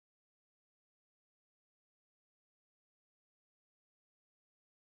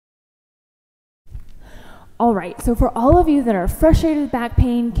All right, so for all of you that are frustrated with back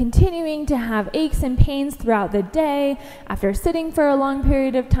pain, continuing to have aches and pains throughout the day, after sitting for a long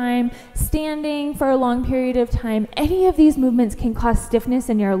period of time, standing for a long period of time, any of these movements can cause stiffness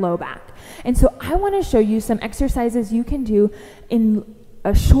in your low back. And so I want to show you some exercises you can do in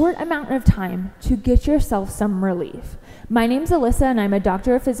a short amount of time to get yourself some relief. My name's Alyssa, and I'm a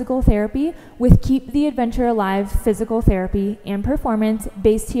doctor of physical therapy with Keep the Adventure Alive Physical Therapy and Performance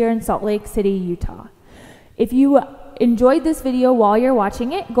based here in Salt Lake City, Utah. If you enjoyed this video while you're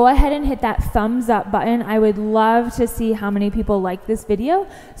watching it, go ahead and hit that thumbs up button. I would love to see how many people like this video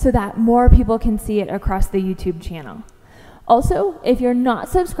so that more people can see it across the YouTube channel. Also, if you're not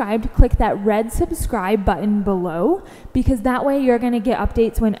subscribed, click that red subscribe button below, because that way you're going to get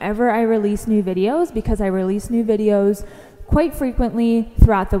updates whenever I release new videos, because I release new videos quite frequently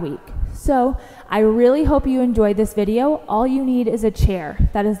throughout the week. So I really hope you enjoyed this video. All you need is a chair.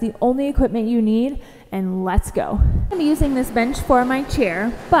 That is the only equipment you need, and let's go. I'm using this bench for my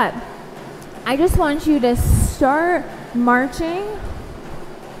chair, but I just want you to start marching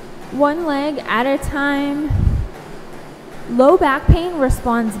one leg at a time. Low back pain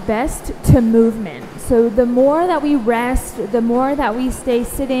responds best to movement. So the more that we rest, the more that we stay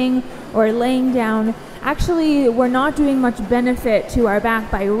sitting or laying down, actually we're not doing much benefit to our back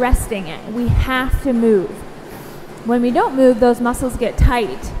by resting it. We have to move. When we don't move, those muscles get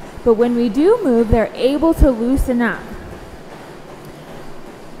tight. But when we do move, they're able to loosen up.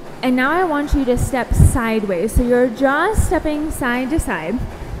 And now I want you to step sideways. So you're just stepping side to side.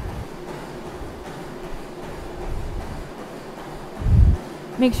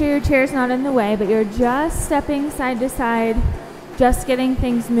 Make sure your chair's not in the way, but you're just stepping side to side, just getting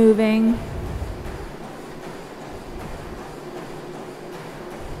things moving.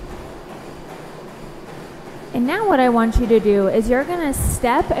 And now what I want you to do is you're going to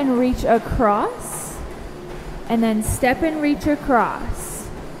step and reach across, and then step and reach across.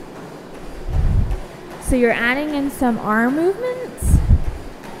 So you're adding in some arm movements.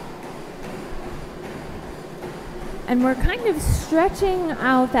 And we're kind of stretching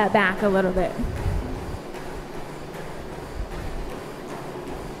out that back a little bit.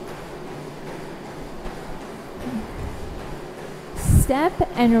 Step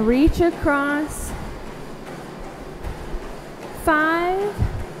and reach across. 5,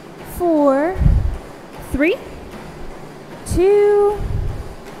 4, 3, 2,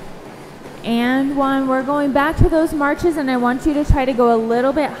 and 1. We're going back to those marches, and I want you to try to go a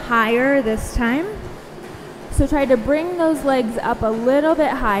little bit higher this time. So try to bring those legs up a little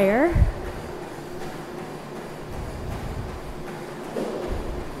bit higher.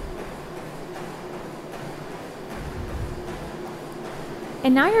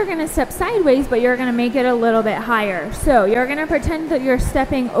 And now you're going to step sideways, but you're going to make it a little bit higher. So you're going to pretend that you're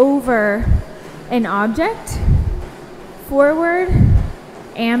stepping over an object, forward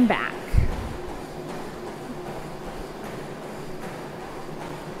and back.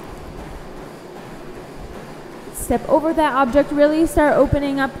 Step over that object, really start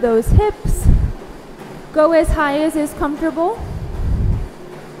opening up those hips. Go as high as is comfortable.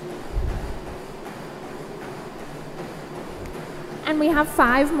 And we have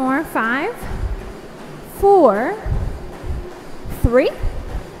 5 more. 5, 4, 3,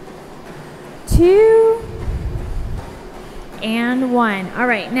 2, and 1. All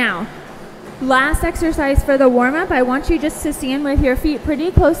right, now, last exercise for the warm-up. I want you just to stand with your feet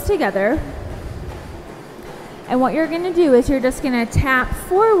pretty close together. And what you're going to do is you're just going to tap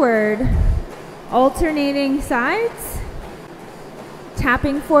forward, alternating sides,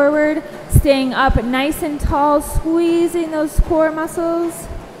 tapping forward, staying up nice and tall, squeezing those core muscles.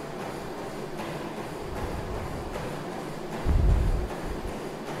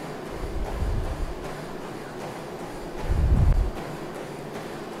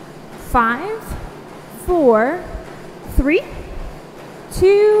 Five, 4, 3,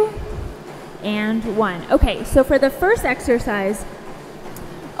 2, and 1. Okay, so for the first exercise,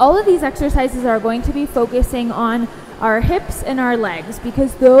 all of these exercises are going to be focusing on our hips and our legs,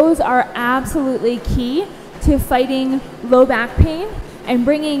 because those are absolutely key to fighting low back pain and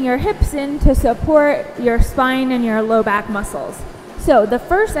bringing your hips in to support your spine and your low back muscles. So the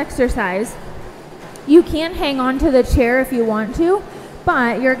first exercise, you can hang on to the chair if you want to,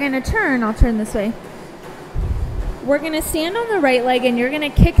 but you're going to turn. I'll turn this way. We're going to stand on the right leg, and you're going to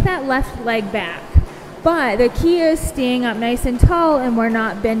kick that left leg back. But the key is staying up nice and tall, and we're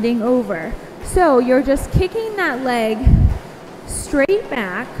not bending over. So you're just kicking that leg straight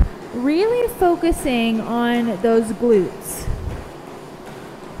back, really focusing on those glutes.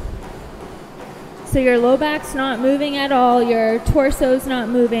 So your low back's not moving at all, your torso's not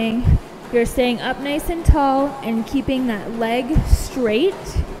moving. You're staying up nice and tall and keeping that leg straight.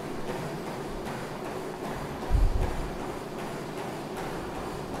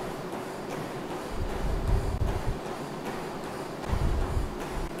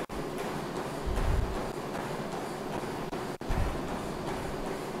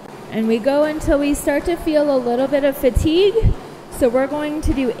 And we go until we start to feel a little bit of fatigue. So we're going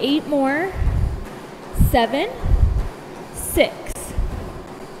to do 8 more. 7, 6,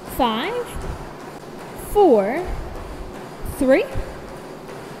 5, 4, 3,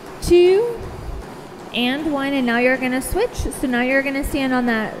 2, and 1. And now you're going to switch. So now you're going to stand on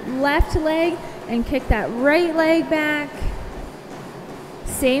that left leg and kick that right leg back.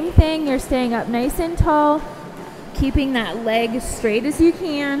 Same thing, you're staying up nice and tall, keeping that leg straight as you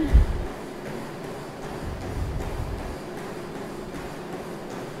can.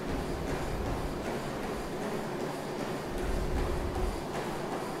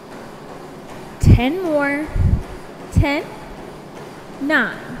 Ten more. 10,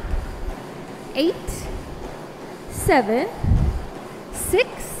 9, 8, 7,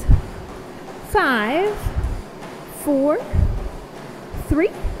 6, 5, 4, 3,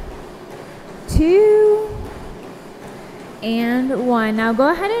 2, and 1. Now go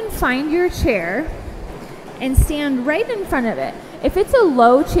ahead and find your chair and stand right in front of it. If it's a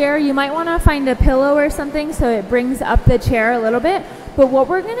low chair, you might want to find a pillow or something so it brings up the chair a little bit. But what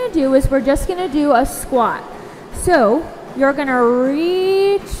we're going to do is we're just going to do a squat. So you're going to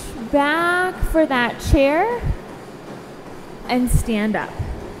reach back for that chair and stand up.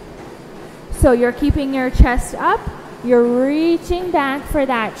 So you're keeping your chest up, you're reaching back for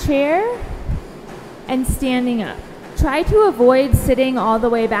that chair and standing up. Try to avoid sitting all the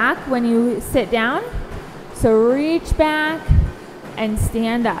way back when you sit down. So reach back and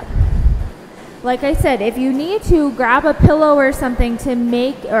stand up. Like I said, if you need to, grab a pillow or something to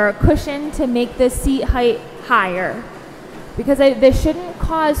make, or a cushion to make the seat height higher, because this shouldn't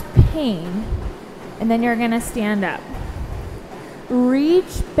cause pain. And then you're gonna stand up.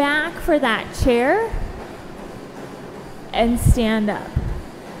 Reach back for that chair and stand up.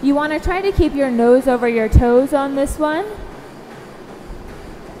 You wanna try to keep your nose over your toes on this one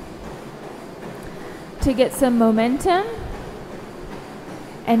to get some momentum,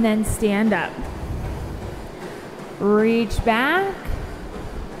 and then stand up. Reach back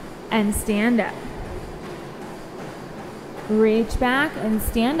and stand up. Reach back and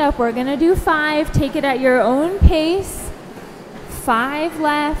stand up. We're gonna do 5. Take it at your own pace. 5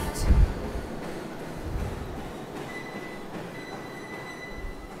 left.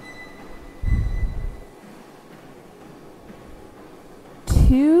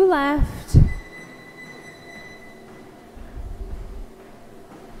 2 left.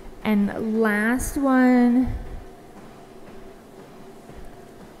 And last one.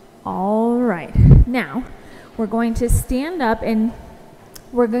 All right. Now, we're going to stand up and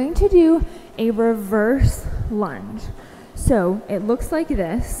we're going to do a reverse lunge. So it looks like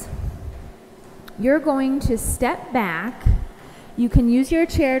this. You're going to step back. You can use your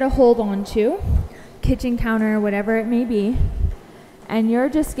chair to hold on to, kitchen counter, whatever it may be. And you're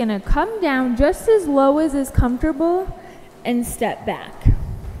just going to come down just as low as is comfortable and step back.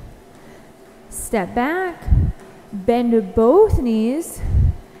 Step back, bend both knees,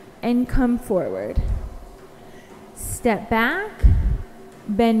 and come forward. Step back,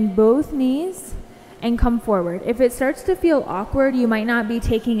 bend both knees, and come forward. If it starts to feel awkward, you might not be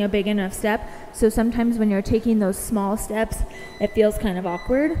taking a big enough step. So sometimes when you're taking those small steps, it feels kind of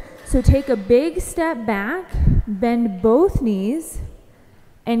awkward. So take a big step back, bend both knees,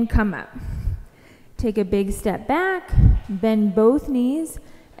 and come up. Take a big step back, bend both knees,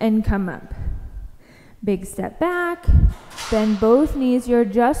 and come up. Big step back, bend both knees. You're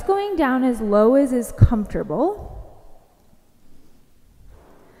just going down as low as is comfortable.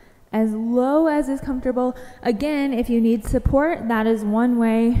 As low as is comfortable. Again, if you need support, that is one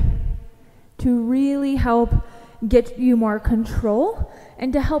way to really help get you more control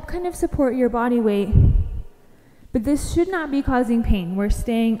and to help kind of support your body weight. But this should not be causing pain. We're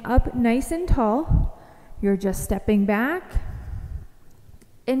staying up nice and tall. You're just stepping back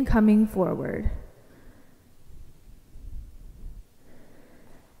and coming forward.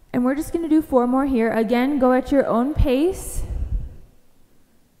 And we're just going to do 4 more here. Again, go at your own pace.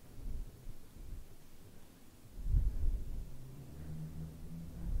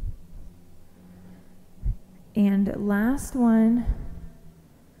 And last one.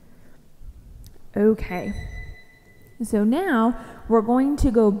 Okay. So now we're going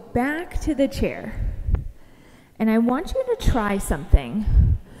to go back to the chair. And I want you to try something.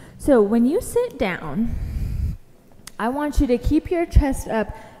 So when you sit down, I want you to keep your chest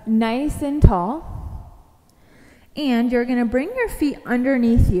up nice and tall. And you're gonna bring your feet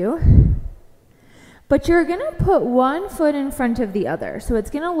underneath you, but you're gonna put one foot in front of the other. So it's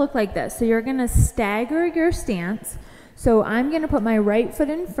gonna look like this. So you're gonna stagger your stance. So I'm gonna put my right foot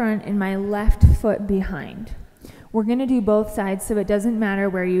in front and my left foot behind. We're gonna do both sides, so it doesn't matter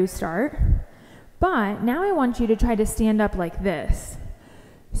where you start. But now I want you to try to stand up like this.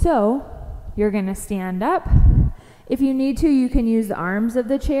 So you're gonna stand up. If you need to, you can use the arms of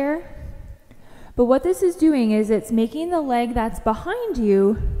the chair. But what this is doing is it's making the leg that's behind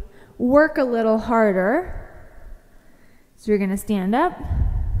you work a little harder. So you're gonna stand up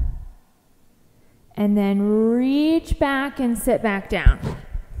and then reach back and sit back down.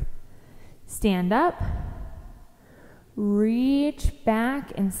 Stand up, reach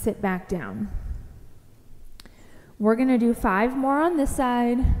back and sit back down. We're gonna do 5 more on this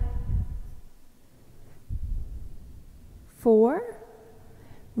side. 4,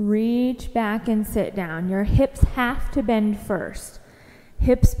 reach back and sit down. Your hips have to bend first.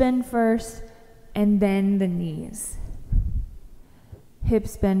 Hips bend first and then the knees.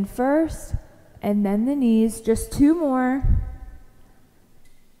 Hips bend first and then the knees. Just 2 more.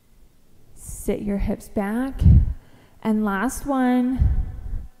 Sit your hips back. And last one.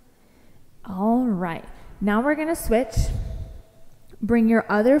 All right. Now we're gonna switch. Bring your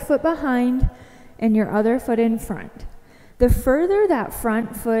other foot behind and your other foot in front. The further that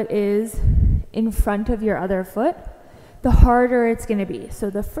front foot is in front of your other foot, the harder it's gonna be.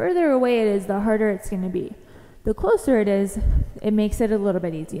 So the further away it is, the harder it's gonna be. The closer it is, it makes it a little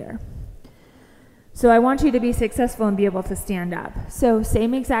bit easier. So I want you to be successful and be able to stand up. So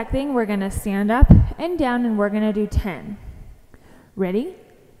same exact thing, we're gonna stand up and down and we're gonna do 10. Ready?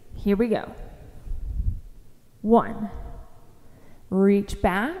 Here we go. 1, reach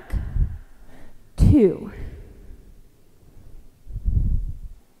back. 2,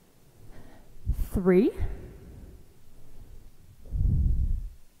 3,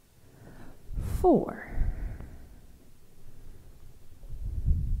 4,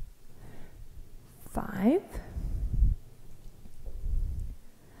 5,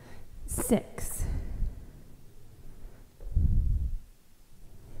 6,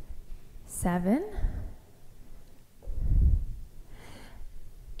 7,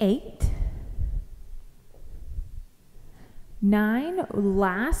 8, 9,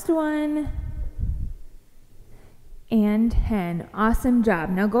 last one, and 10. Awesome job.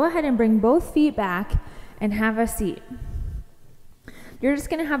 Now go ahead and bring both feet back and have a seat. You're just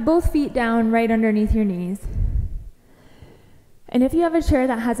gonna have both feet down right underneath your knees. And if you have a chair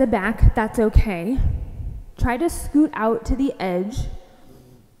that has a back, that's okay. Try to scoot out to the edge.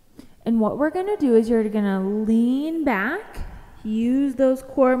 And what we're gonna do is you're gonna lean back, use those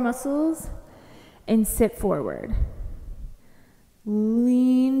core muscles, and sit forward.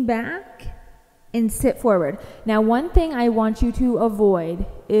 Lean back and sit forward. Now, one thing I want you to avoid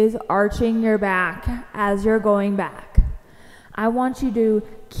is arching your back as you're going back. I want you to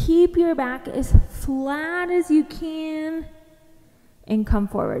keep your back as flat as you can and come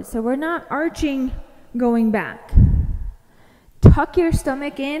forward. So we're not arching going back. Tuck your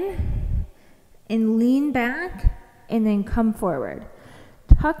stomach in and lean back and then come forward.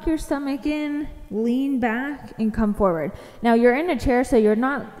 Tuck your stomach in, lean back, and come forward. Now you're in a chair, so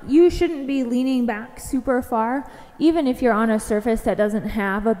you shouldn't be leaning back super far. Even if you're on a surface that doesn't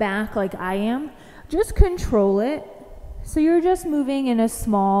have a back like I am, just control it. So you're just moving in a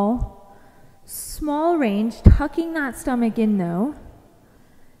small range, tucking that stomach in though.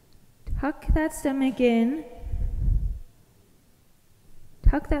 Tuck that stomach in.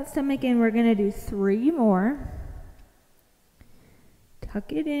 Tuck that stomach in. We're gonna do 3 more.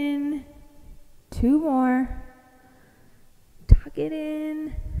 Tuck it in. 2 more. Tuck it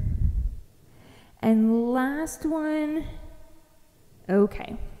in. And last one.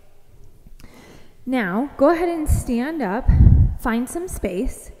 Okay. Now, go ahead and stand up. Find some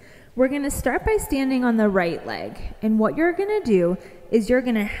space. We're going to start by standing on the right leg. And what you're going to do is you're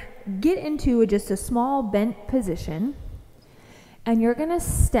going to get into just a small bent position. And you're going to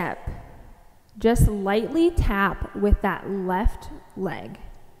step. Just lightly tap with that left leg.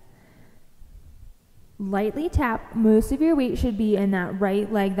 Lightly tap. Most of your weight should be in that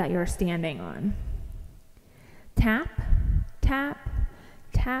right leg that you're standing on. Tap, tap,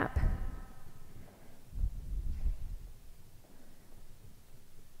 tap.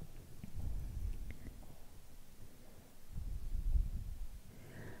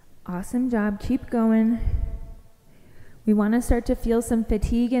 Awesome job. Keep going. We want to start to feel some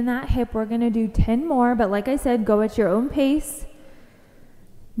fatigue in that hip. We're going to do 10 more, but like I said, go at your own pace.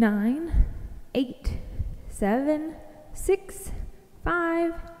 9, 8, 7, 6,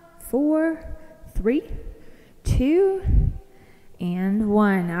 5, 4, 3, 2, and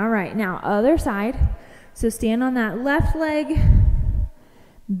 1. All right, now other side. So stand on that left leg,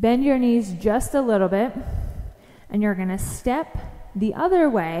 bend your knees just a little bit, and you're gonna step the other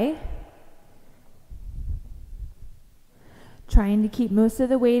way, trying to keep most of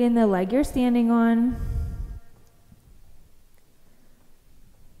the weight in the leg you're standing on.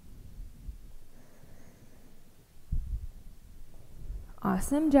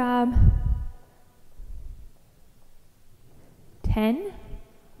 Awesome job. 10,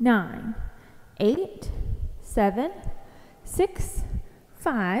 9, 8, 7, 6,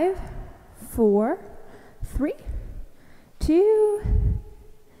 5, 4, 3, 2,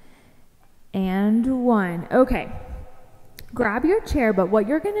 and 1. Okay, grab your chair, but what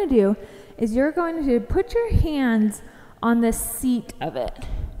you're going to do is you're going to put your hands on the seat of it.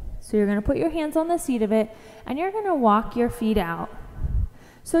 So you're going to put your hands on the seat of it, and you're going to walk your feet out.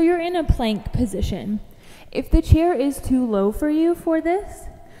 So you're in a plank position. If the chair is too low for you for this,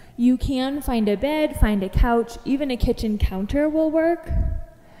 you can find a bed, find a couch, even a kitchen counter will work.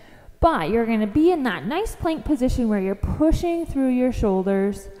 But you're going to be in that nice plank position where you're pushing through your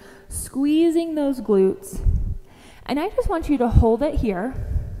shoulders, squeezing those glutes. And I just want you to hold it here.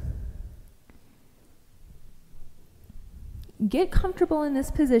 Get comfortable in this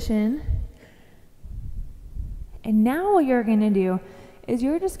position. And now what you're going to do is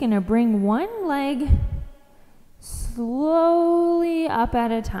you're just going to bring one leg slowly up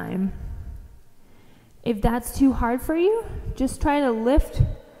at a time. If that's too hard for you, just try to lift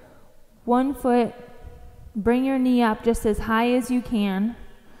one foot, bring your knee up just as high as you can.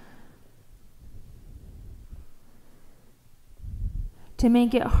 To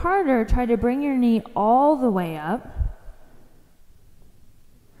make it harder, try to bring your knee all the way up.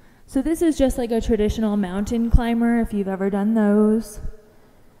 So this is just like a traditional mountain climber, if you've ever done those.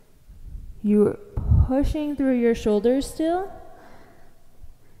 You're pushing through your shoulders still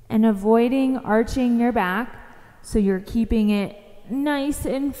and avoiding arching your back, so you're keeping it nice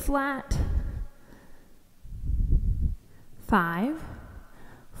and flat. 5,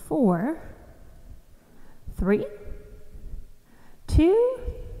 4, 3, 2,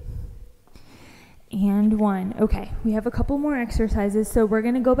 and 1. Okay, we have a couple more exercises, so we're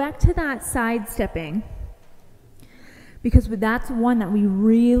going to go back to that side stepping, because that's one that we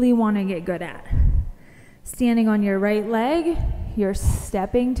really want to get good at. Standing on your right leg, you're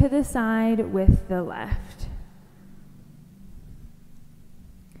stepping to the side with the left.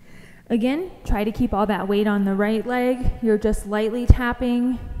 Again, try to keep all that weight on the right leg. You're just lightly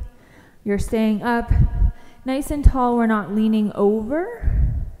tapping. You're staying up nice and tall. We're not leaning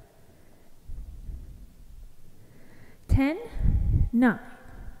over. 10, 9,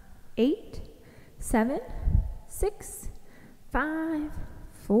 8, 7, 6, 5,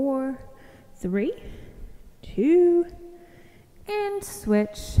 4, 3, 2, and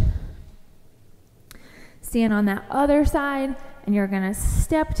switch. Stand on that other side, and you're going to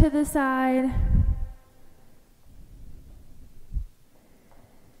step to the side.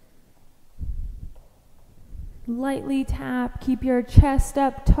 Lightly tap, keep your chest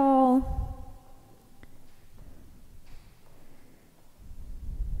up tall.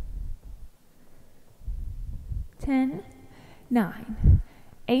 10, 9,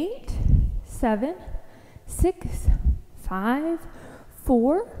 8, 7, 6, 5,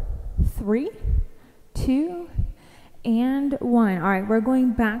 4, 3, 2, and 1. All right, we're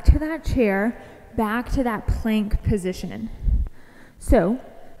going back to that chair, back to that plank position. So,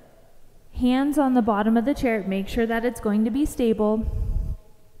 hands on the bottom of the chair, make sure that it's going to be stable.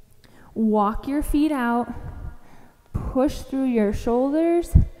 Walk your feet out, push through your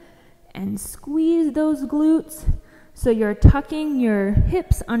shoulders, and squeeze those glutes so you're tucking your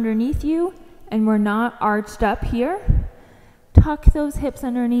hips underneath you and we're not arched up here. Tuck those hips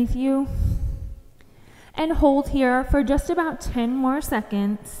underneath you and hold here for just about 10 more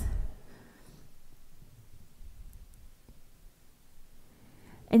seconds.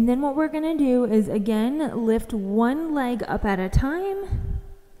 And then what we're going to do is, again, lift one leg up at a time.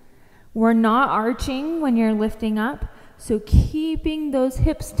 We're not arching when you're lifting up, so keeping those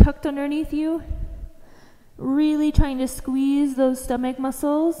hips tucked underneath you, really trying to squeeze those stomach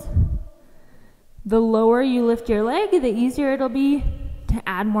muscles. The lower you lift your leg, the easier it'll be to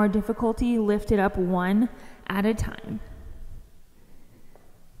add more difficulty. Lift it up one at a time.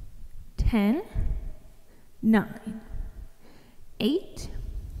 10, 9, 8,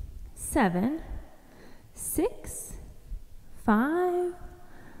 7, 6, 5,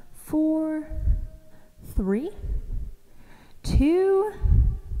 4, 3, 2,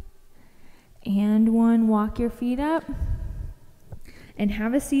 and 1. Walk your feet up. and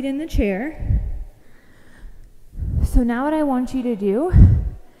have a seat in the chair. So now what I want you to do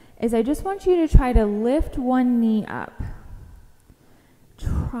is I just want you to try to lift one knee up.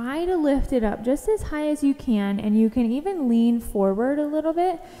 Try to lift it up just as high as you can, and you can even lean forward a little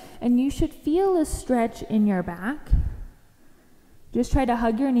bit, and you should feel a stretch in your back. Just try to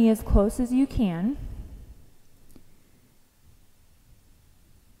hug your knee as close as you can.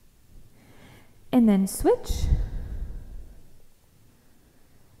 And then switch.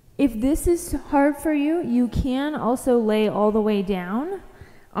 If this is hard for you, you can also lay all the way down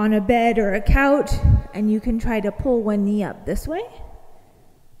on a bed or a couch, and you can try to pull one knee up this way.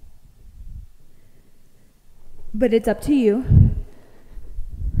 But it's up to you.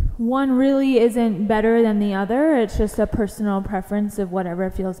 One really isn't better than the other. It's just a personal preference of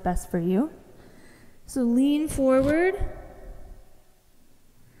whatever feels best for you. So lean forward.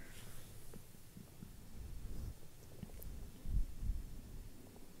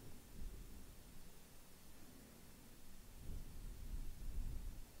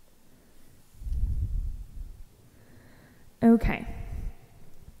 Okay.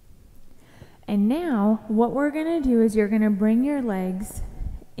 And now what we're going to do is you're going to bring your legs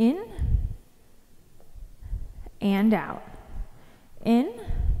in and out. In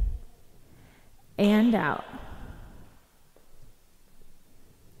and out.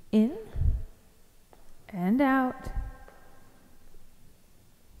 In and out.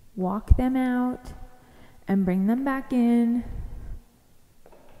 Walk them out and bring them back in.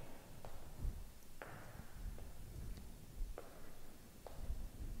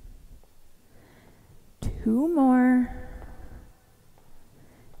 Two more,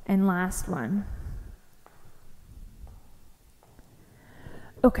 and last one.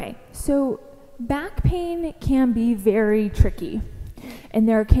 Okay, so back pain can be very tricky, and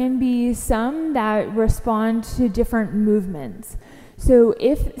there can be some that respond to different movements. So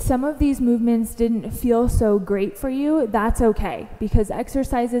if some of these movements didn't feel so great for you, that's okay, because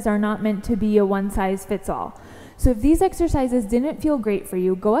exercises are not meant to be a one-size-fits-all. So if these exercises didn't feel great for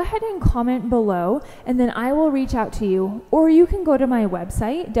you, go ahead and comment below, and then I will reach out to you. Or you can go to my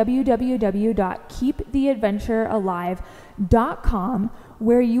website, www.keeptheadventurealive.com,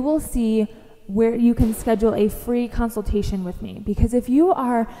 where you will see where you can schedule a free consultation with me. Because if you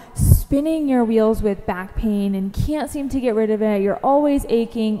are spinning your wheels with back pain and can't seem to get rid of it, you're always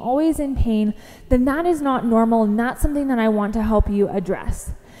aching, always in pain, then that is not normal, and that's something that I want to help you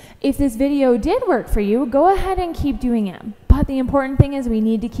address. If this video did work for you, go ahead and keep doing it. But the important thing is we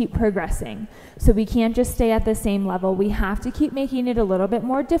need to keep progressing. So we can't just stay at the same level. We have to keep making it a little bit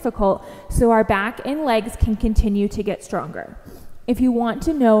more difficult so our back and legs can continue to get stronger. If you want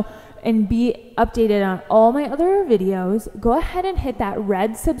to know and be updated on all my other videos, go ahead and hit that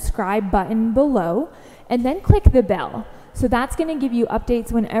red subscribe button below and then click the bell. So that's going to give you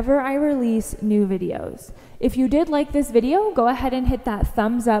updates whenever I release new videos. If you did like this video, go ahead and hit that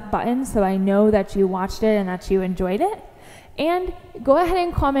thumbs up button so I know that you watched it and that you enjoyed it. And go ahead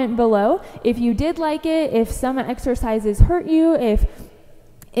and comment below if you did like it, if some exercises hurt you, if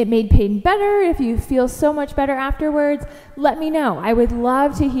it made pain better, if you feel so much better afterwards. Let me know. I would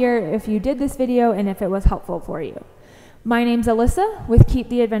love to hear if you did this video and if it was helpful for you. My name's Alyssa with Keep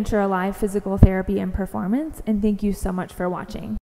the Adventure Alive Physical Therapy and Performance, and thank you so much for watching.